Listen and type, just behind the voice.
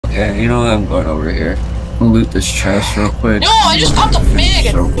Okay, you know what? I'm going over here. I'm gonna loot this chest real quick. No, I just popped a big.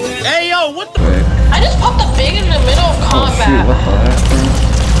 Hey, yo, what the? I just popped a big in the middle of combat. Oh shoot, what the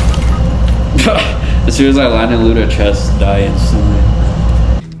heck, bro? As soon as I land and loot a chest, die instantly.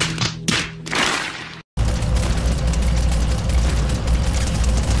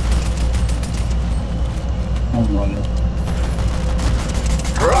 Oh my god.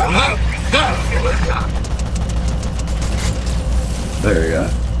 There you go.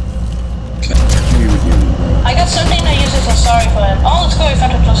 I got something that uses a star rifle. Oh, let's go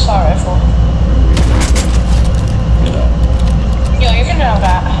effective to star rifle. Yo, you can have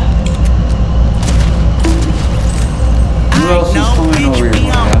that. Who else is coming over here,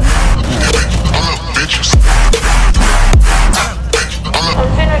 man? I'm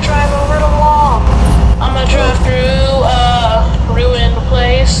finna drive over the wall. I'm gonna drive through ruined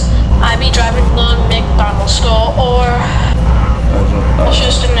place. I be driving the McDonald's store or it's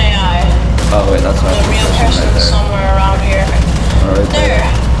just an AI. Oh wait, that's not the real person right somewhere around here. Right there.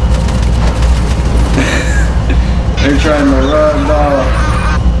 They're trying to run off.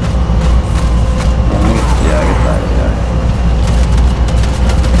 Yeah, I get that, yeah.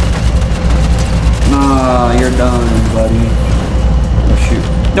 Nah, you're done, buddy. Oh shoot.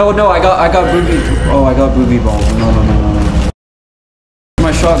 No, I got booby. Oh, I got booby balls. No.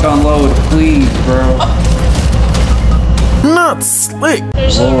 My shotgun load, please, bro. Not slick.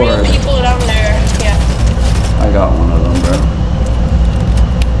 There's real people down there. Yeah. I got one of them, bro.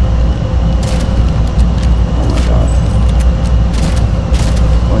 Oh my god.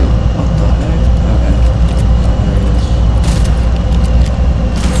 Wait, what the heck? Okay. Oh, there he is.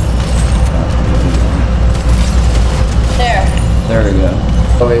 There we go.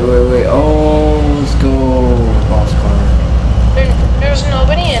 Oh, wait. Oh, let's go. Boss car. There's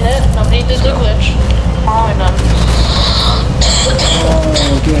nobody in it. Nobody did the glitch. All of them. Oh,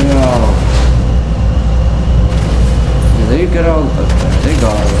 get out. Did they get out? Okay, they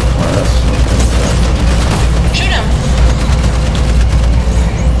got out of the class. Shoot him.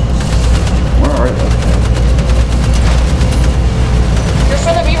 Where are they? Okay. You're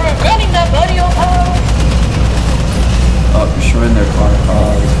gonna be regretting that, buddy. Oh, destroying their car.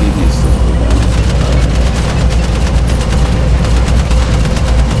 Oh, this speed needs to slow down.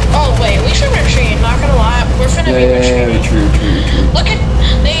 Oh, wait, we should retreat. Not gonna lie. We're finna be retreating. Yeah, true. Look at,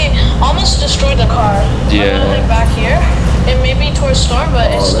 they almost destroyed the car. Yeah. Like back here. It may be towards storm,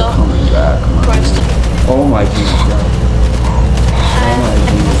 but it's still coming back. towards the... Oh my Jesus, bro. Oh my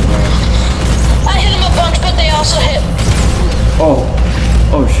Jesus, bro. I hit them a bunch, but they also hit.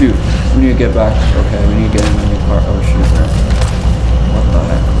 Oh shoot. We need to get back. Okay, we need to get in the new car. Oh shoot, bro. What the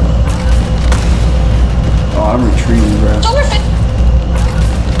heck, bro? Oh, I'm retreating, bro. So we're fit.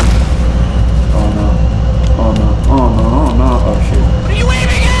 Oh no. Oh shoot. What are you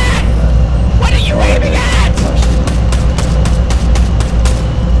aiming at? What are you aiming at?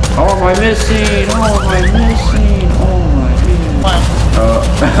 How am I missing? Oh my god.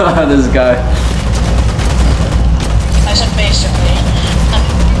 Oh, this guy. I said basically.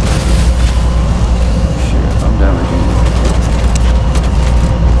 Shit, I'm damaging.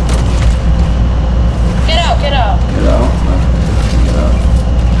 Get out. Get out? Okay, get out.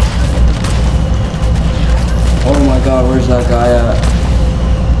 Oh my god, where's that guy at?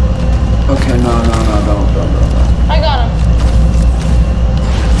 Okay, no, don't. I got him.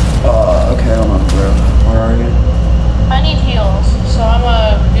 Okay, hold on, bro. Where are you? I need heals, so I'm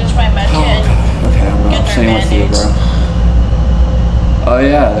gonna use my medkit. Okay, I'm staying with you, bro. Oh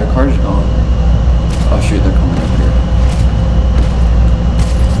yeah, their car's gone. Oh shoot, they're coming up here.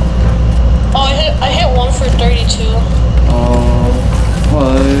 Oh, I hit one for 32. Oh,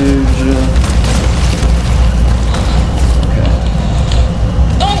 fudge.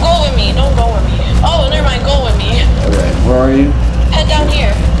 Don't go with me. Oh, never mind, go with me. Okay, where are you? Head down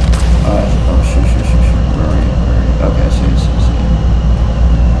here. Oh shoot. Where are you? Okay, see.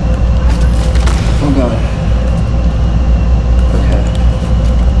 Oh god. Okay.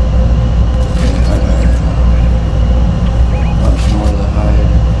 Hide. Much more to hide.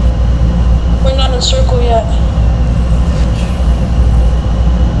 We're not in circle yet.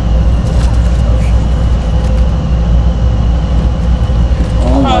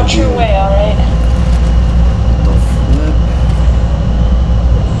 Oh my god. Your way, alright. The flip.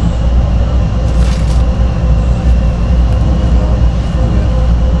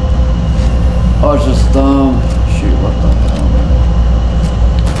 Oh, it's just dumb. Shoot, what the hell, man?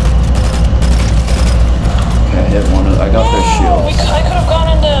 Okay, I hit one of. I got their shields. I could have gone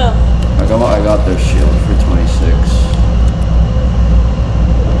into. I got their shield for 26.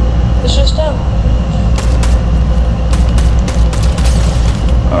 It's just them.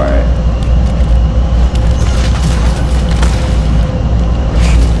 Alright.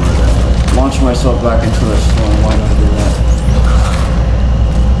 myself back into the storm. Why did I do that?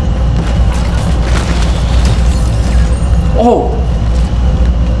 Oh!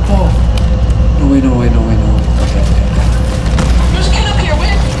 Oh! No way, no way, no way, no way. Okay, okay, okay. There's a kid up here,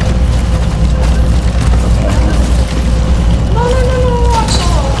 wait. Okay, No, I'm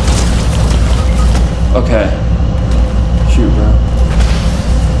solo. okay. Shoot, bro.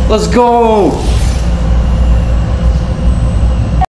 Let's go!